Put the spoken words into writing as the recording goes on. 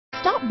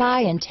Stop by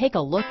and take a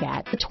look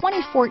at the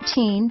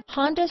 2014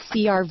 Honda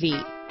CR-V.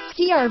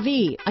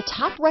 CR-V, a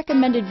top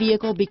recommended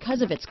vehicle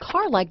because of its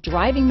car-like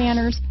driving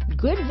manners,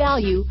 good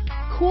value,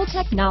 cool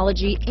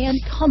technology, and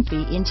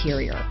comfy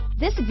interior.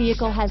 This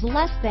vehicle has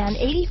less than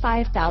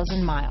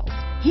 85,000 miles.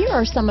 Here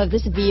are some of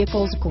this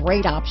vehicle's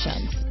great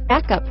options: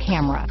 backup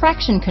camera,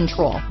 traction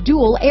control,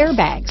 dual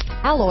airbags,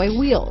 alloy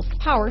wheels,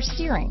 power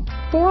steering,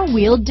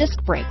 four-wheel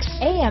disc brakes,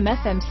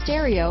 AM/FM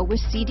stereo with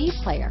CD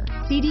player,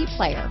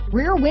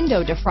 rear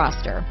window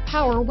defroster,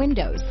 power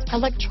windows,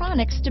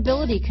 electronic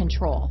stability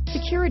control,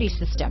 security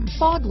system,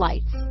 fog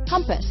lights,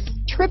 compass,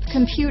 trip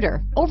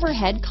computer,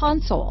 overhead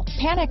console,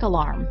 panic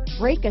alarm,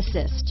 brake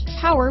assist,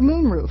 power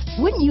moonroof.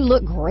 Wouldn't you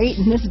look great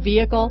in this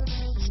vehicle?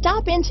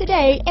 Stop in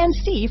today and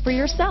see for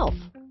yourself.